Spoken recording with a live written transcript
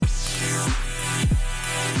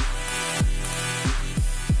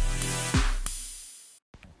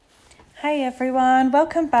Hey everyone,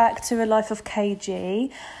 welcome back to A Life of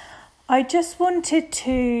KG. I just wanted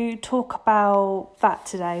to talk about VAT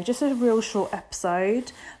today, just a real short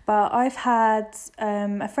episode, but I've had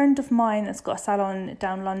a friend of mine that's got a salon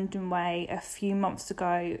down London Way a few months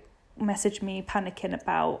ago message me panicking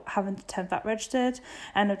about having to turn VAT registered,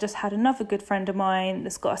 and I've just had another good friend of mine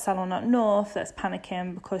that's got a salon up north that's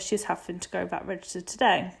panicking because she's having to go VAT registered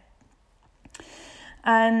today.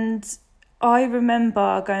 And I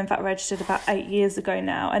remember going VAT registered about 8 years ago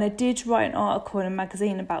now, and I did write an article in a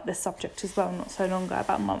magazine about this subject as well not so long ago,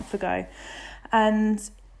 about a month ago. And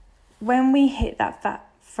when we hit that VAT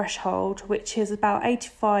threshold, which is about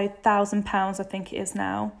 £85,000, I think it is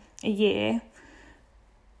now, a year,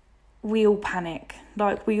 we all panic.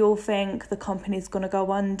 Like, we all think the company's going to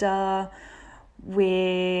go under,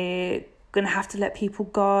 we're going to have to let people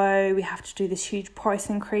go, we have to do this huge price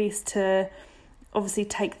increase to obviously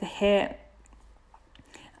take the hit.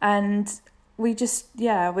 And we just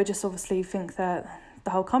obviously think that the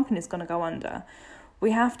whole company is going to go under. We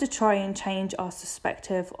have to try and change our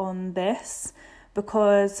perspective on this,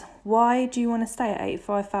 because why do you want to stay at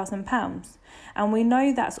 £85,000? And we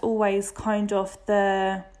know that's always kind of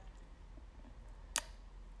the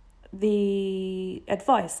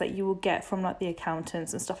advice that you will get from like the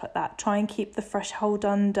accountants and stuff like that. Try and keep the threshold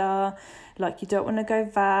under, like you don't want to go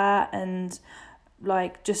VAT, and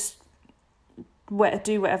like just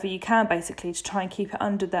do whatever you can basically to try and keep it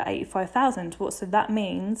under that 85,000. So that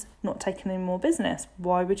means not taking any more business.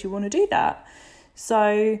 Why would you want to do that?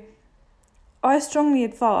 So I strongly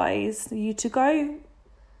advise you to go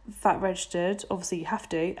VAT registered. Obviously you have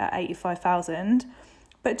to at 85,000,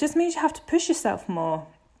 but it just means you have to push yourself more.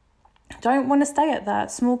 Don't want to stay at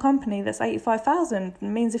that small company that's 85,000. It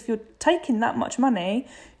means if you're taking that much money,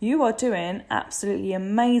 you are doing absolutely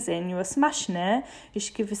amazing. You are smashing it. You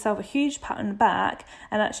should give yourself a huge pat on the back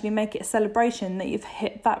and actually make it a celebration that you've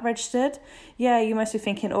hit VAT registered. Yeah, you must be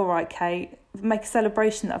thinking, all right, Kate, make a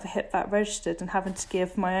celebration that I've hit VAT registered and having to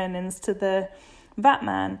give my earnings to the VAT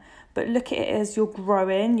man. But look at it as you're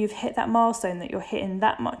growing. You've hit that milestone that you're hitting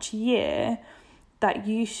that much a year, that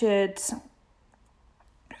you should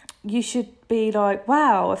be like,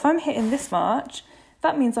 wow, if I'm hitting this much,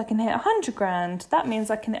 that means I can hit 100 grand. That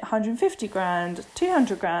means I can hit 150 grand,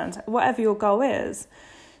 200 grand, whatever your goal is.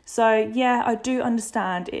 So yeah, I do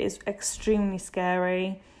understand it is extremely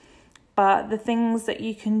scary, but the things that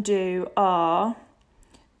you can do are,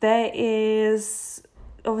 there is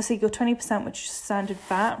obviously your 20%, which is standard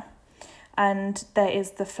VAT, and there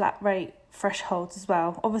is the flat rate thresholds as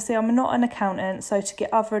well. Obviously I'm not an accountant, so to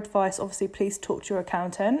get other advice, obviously please talk to your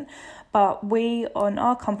accountant, but we on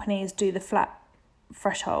our companies do the flat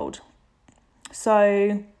threshold.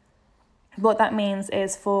 So what that means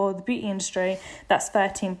is, for the beauty industry, that's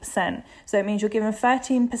 13%. So it means you're giving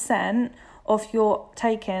 13% of your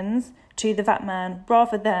takings to the VAT man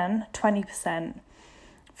rather than 20%.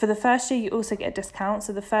 For the first year, you also get a discount.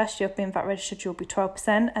 So the first year of being VAT registered, you'll be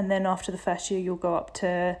 12%, and then after the first year, you'll go up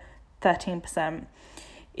to 13%.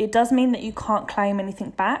 It does mean that you can't claim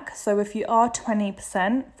anything back. So if you are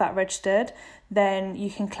 20% VAT registered, then you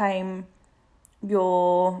can claim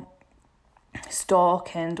your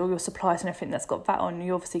stock and all your supplies and everything that's got VAT on.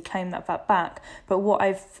 You obviously claim that VAT back. But what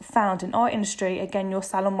I've found in our industry, again, your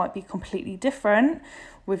salon might be completely different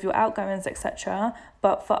with your outgoings, etc.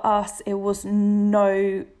 But for us, it was a no-brainer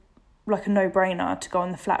to go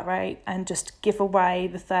on the flat rate and just give away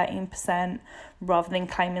the 13% rather than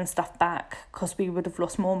claiming stuff back, because we would have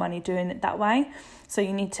lost more money doing it that way. So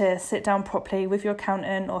you need to sit down properly with your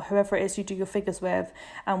accountant or whoever it is you do your figures with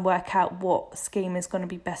and work out what scheme is going to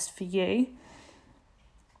be best for you.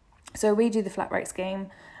 So we do the flat rate scheme.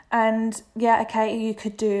 And yeah, okay, you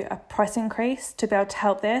could do a price increase to be able to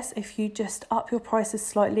help this. If you just up your prices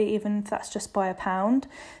slightly, even if that's just by £1,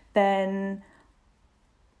 then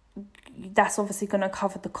that's obviously going to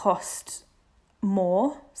cover the cost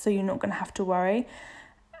more, so you're not going to have to worry.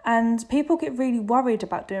 And people get really worried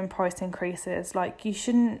about doing price increases. Like, you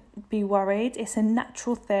shouldn't be worried. It's a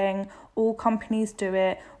natural thing. All companies do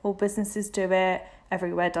it, all businesses do it,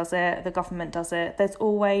 everywhere does it, the government does it. There's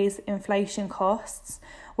always inflation costs,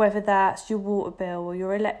 whether that's your water bill or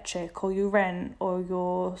your electric or your rent or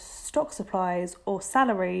your stock supplies or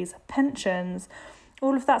salaries, pensions.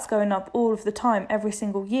 All of that's going up all of the time, every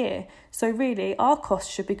single year. So really, our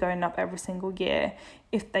costs should be going up every single year.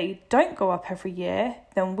 If they don't go up every year,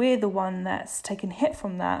 then we're the one that's taking a hit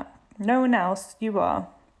from that. No one else, you are.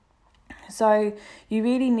 So you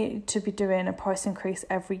really need to be doing a price increase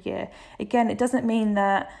every year. Again, it doesn't mean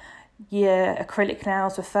that your acrylic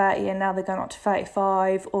nails were 30 and now they're going up to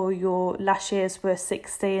 35, or your lashes were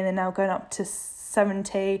 60 and they're now going up to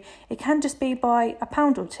 £70, it can just be by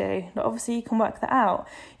 £1 or two. Like, obviously you can work that out.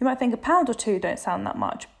 You might think £1 or two don't sound that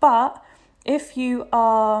much, but if you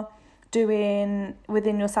are doing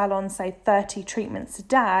within your salon, say 30 treatments a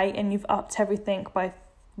day, and you've upped everything by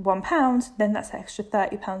 £1, then that's an extra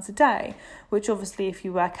 £30 a day, which obviously if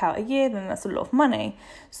you work out a year, then that's a lot of money.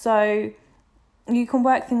 So you can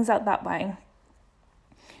work things out that way.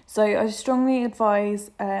 So I strongly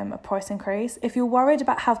advise a price increase. If you're worried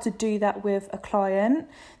about how to do that with a client,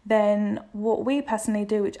 then what we personally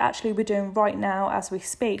do, which actually we're doing right now as we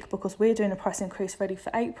speak, because we're doing a price increase ready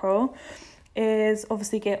for April, is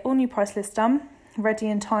obviously get all new price lists done, ready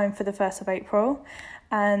in time for the 1st of April,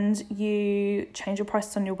 and you change your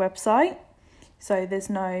prices on your website. So there's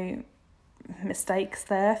no mistakes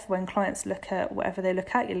there for when clients look at whatever they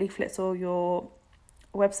look at, your leaflets or your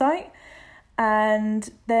website.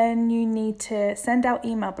 And then you need to send out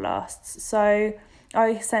email blasts. So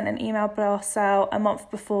I sent an email blast out a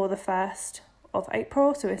month before the 1st of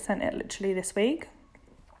April. So we sent it literally this week.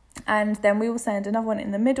 And then we will send another one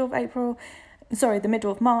in the middle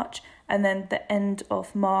of March. And then the end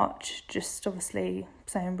of March, just obviously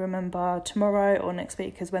saying remember tomorrow or next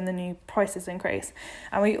week is when the new prices increase.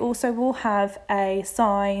 And we also will have a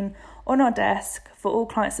sign on our desk for all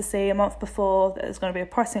clients to see a month before that there's going to be a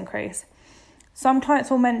price increase. Some clients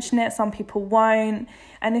will mention it, some people won't.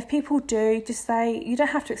 And if people do, just say, you don't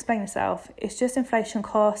have to explain yourself. It's just inflation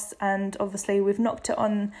costs. And obviously we've knocked it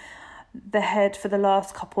on the head for the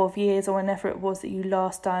last couple of years, or whenever it was that you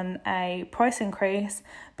last done a price increase.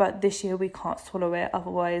 But this year we can't swallow it.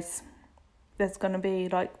 Otherwise, there's going to be,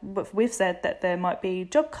 like we've said, that there might be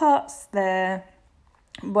job cuts. There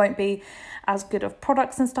won't be as good of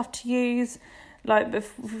products and stuff to use. Like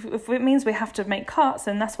if it means we have to make cuts,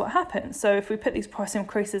 then that's what happens. So if we put these price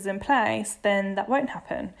increases in place, then that won't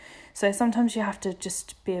happen. So sometimes you have to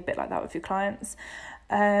just be a bit like that with your clients.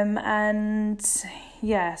 And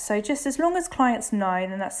yeah, so just as long as clients know,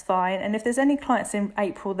 then that's fine. And if there's any clients in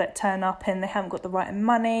April that turn up and they haven't got the right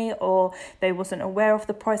money, or they wasn't aware of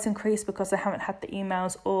the price increase because they haven't had the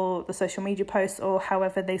emails or the social media posts or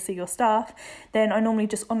however they see your stuff, then I normally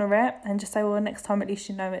just honour it and just say, well, next time at least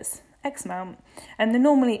you know it's X amount. And they're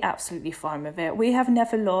normally absolutely fine with it. We have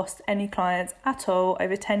never lost any clients at all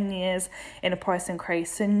over 10 years in a price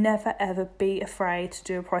increase. So never ever be afraid to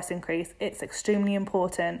do a price increase. It's extremely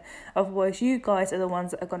important. Otherwise you guys are the ones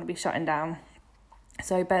that are going to be shutting down.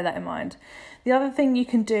 So bear that in mind. The other thing you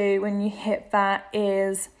can do when you hit that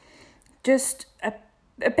is just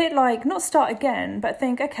a bit like, not start again, but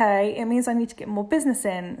think, okay, it means I need to get more business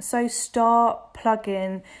in. So start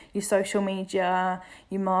plugging your social media,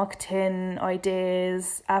 your marketing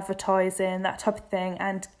ideas, advertising, that type of thing,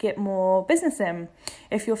 and get more business in.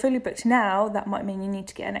 If you're fully booked now, that might mean you need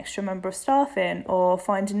to get an extra member of staff in, or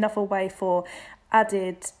find another way for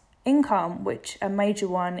added income, which a major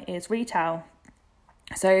one is retail.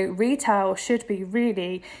 So retail should be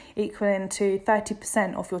really equaling to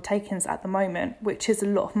 30% of your take-ins at the moment, which is a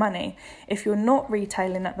lot of money. If you're not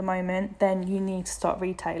retailing at the moment, then you need to start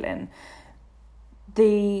retailing.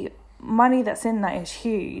 The money that's in that is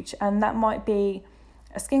huge, and that might be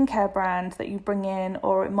a skincare brand that you bring in,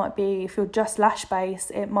 or it might be, if you're just lash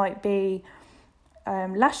based, it might be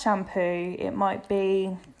lash shampoo, it might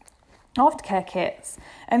be aftercare kits.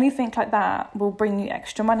 Anything like that will bring you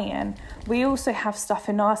extra money in. We also have stuff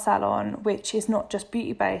in our salon which is not just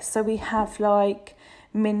beauty based. So we have like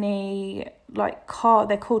mini, like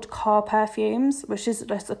they're called car perfumes, which is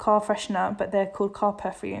just a car freshener, but they're called car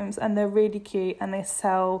perfumes, and they're really cute and they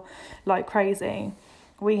sell like crazy.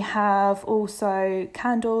 We have also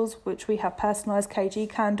candles, which we have personalised KG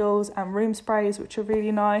candles, and room sprays, which are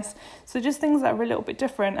really nice. So just things that are a little bit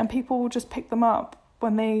different, and people will just pick them up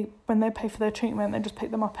when they pay for their treatment. They just pick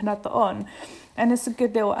them up and add that on, and it's a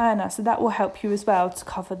good little earner. So that will help you as well to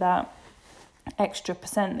cover that extra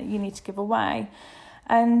percent that you need to give away.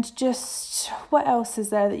 And just what else is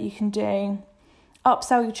there that you can do?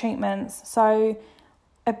 Upsell your treatments. So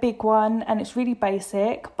a big one, and it's really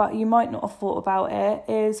basic, but you might not have thought about it,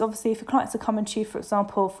 is obviously if your clients are coming to you, for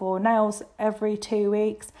example, for nails every 2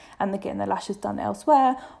 weeks and they're getting their lashes done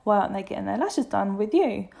elsewhere, why aren't they getting their lashes done with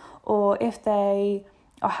you? Or if they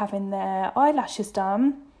are having their eyelashes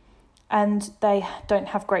done and they don't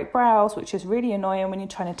have great brows, which is really annoying when you're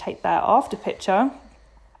trying to take that after picture,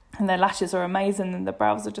 and their lashes are amazing and the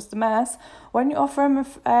brows are just a mess, why don't you offer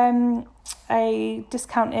them a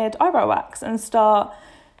discounted eyebrow wax and start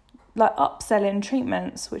like upselling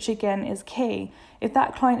treatments, which again is key. If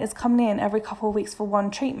that client is coming in every couple of weeks for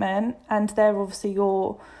one treatment, and they're obviously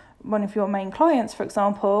your one of your main clients, for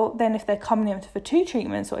example, then if they're coming in for 2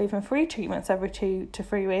 treatments or even 3 treatments every 2 to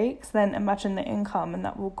 3 weeks, then imagine the income, and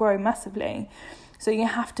that will grow massively. So you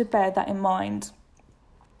have to bear that in mind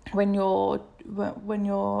when you're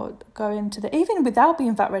going to even without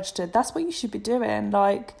being VAT registered. That's what you should be doing,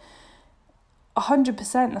 like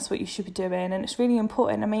 100%. That's what you should be doing, and it's really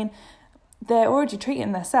important. I mean, they're already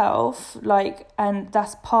treating themselves, and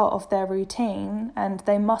that's part of their routine, and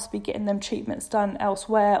they must be getting them treatments done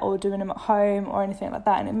elsewhere or doing them at home or anything like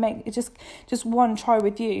that. And it just one try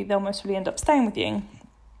with you, they'll most really end up staying with you.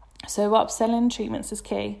 So upselling treatments is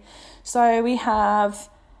key. So we have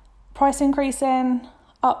price increasing,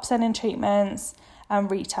 upselling treatments, and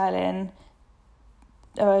retailing.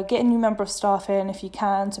 Get a new member of staff in if you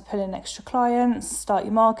can to pull in extra clients, start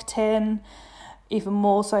your marketing, even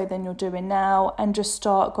more so than you're doing now, and just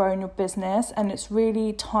start growing your business. And it's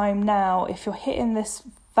really time now, if you're hitting this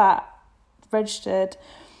VAT registered,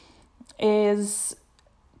 is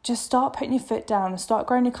just start putting your foot down and start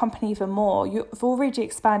growing your company even more. You've already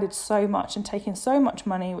expanded so much and taken so much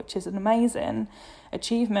money, which is an amazing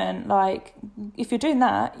achievement. Like, if you're doing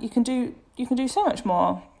that, you can do so much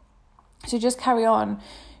more. So just carry on.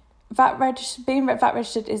 Being VAT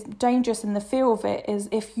registered is dangerous, and the feel of it is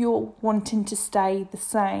if you're wanting to stay the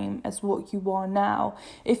same as what you are now.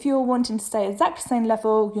 If you're wanting to stay exactly the same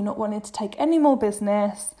level, you're not wanting to take any more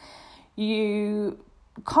business, you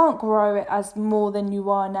can't grow it as more than you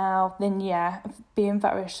are now, then being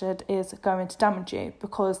VAT registered is going to damage you,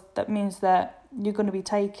 because that means that you're going to be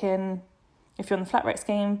taking, if you're on the flat rate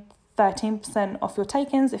scheme, 13% off your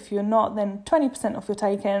take-ins. If you're not, then 20% off your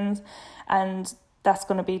take-ins, and that's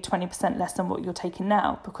going to be 20% less than what you're taking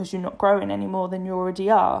now, because you're not growing any more than you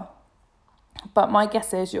already are. But my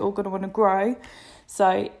guess is you're all going to want to grow,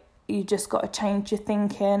 so you just got to change your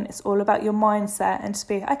thinking. It's all about your mindset, and just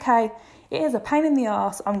be, okay, it is a pain in the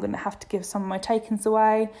arse, I'm going to have to give some of my take-ins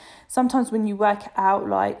away. Sometimes when you work it out,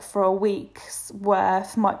 like for a week's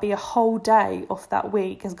worth, might be a whole day off that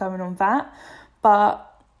week is going on VAT. But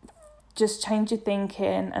just change your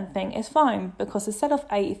thinking and think it's fine, because instead of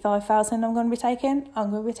 85,000 I'm going to be taking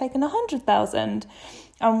 100,000,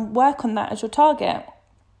 and work on that as your target,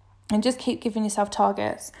 and just keep giving yourself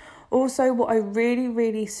targets. Also, what I really,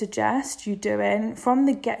 really suggest you doing from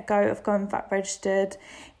the get-go of going VAT registered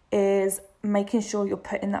is making sure you're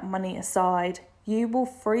putting that money aside. You will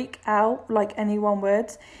freak out like anyone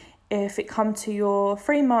would if it comes to your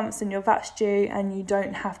 3 months and your VAT's due and you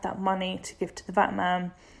don't have that money to give to the VAT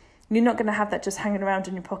man. You're not going to have that just hanging around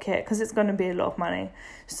in your pocket, because it's going to be a lot of money.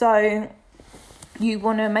 So you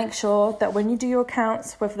want to make sure that when you do your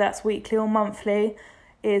accounts, whether that's weekly or monthly,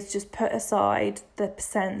 is just put aside the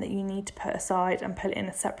percent that you need to put aside and put it in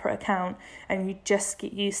a separate account, and you just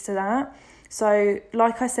get used to that. So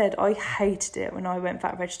like I said, I hated it when I went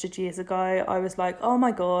VAT registered years ago. I was like, oh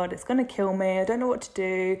my God, it's going to kill me. I don't know what to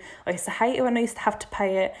do. I used to hate it when I used to have to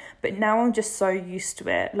pay it, but now I'm just so used to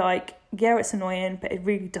it. Like, yeah, it's annoying, but it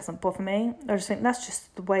really doesn't bother me. I just think that's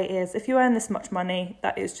just the way it is. If you earn this much money,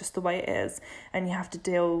 that is just the way it is, and you have to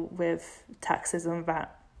deal with taxes and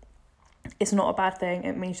VAT. It's not a bad thing.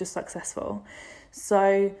 It means you're successful.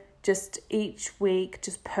 So just each week,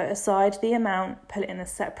 just put aside the amount, put it in a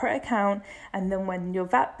separate account, and then when your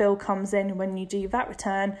VAT bill comes in, when you do your VAT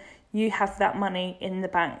return, you have that money in the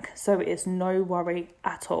bank. So it is no worry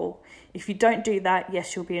at all. If you don't do that,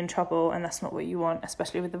 yes, you'll be in trouble, and that's not what you want,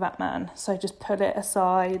 especially with the VAT man. So just put it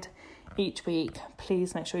aside each week.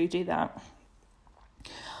 Please make sure you do that.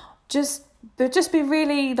 Just be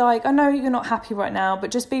really, like, I know you're not happy right now,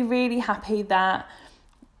 but just be really happy that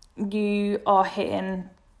you are hitting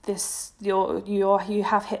this, you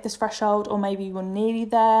have hit this threshold, or maybe you're nearly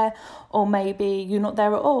there, or maybe you're not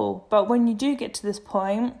there at all. But when you do get to this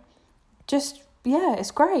point,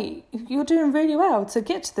 it's great. You're doing really well to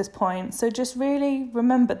get to this point. So just really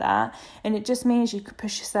remember that, and it just means you could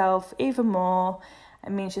push yourself even more. It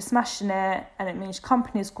means you're smashing it, and it means your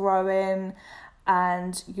company's growing,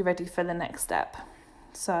 and you're ready for the next step.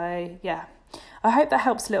 So yeah, I hope that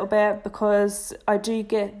helps a little bit, because I do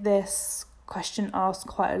get this question asked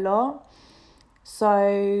quite a lot.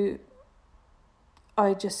 So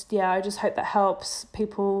I just hope that helps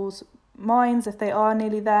people's minds if they are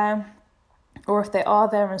nearly there, or if they are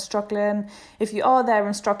there and struggling. If you are there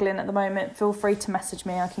and struggling at the moment, feel free to message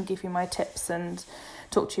me. I can give you my tips and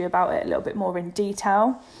talk to you about it a little bit more in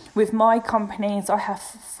detail. With my companies, I have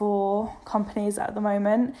 4 companies at the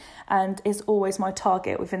moment, and it's always my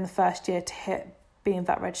target within the first year to hit being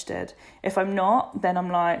VAT registered. If I'm not, then I'm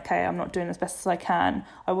like, okay, I'm not doing as best as I can.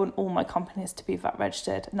 I want all my companies to be VAT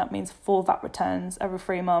registered, and that means 4 VAT returns every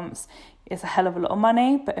 3 months. It's a hell of a lot of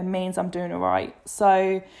money, but it means I'm doing all right.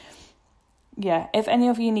 So yeah, if any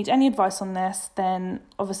of you need any advice on this, then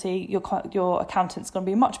obviously your accountant's going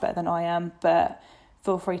to be much better than I am, but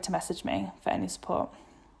feel free to message me for any support.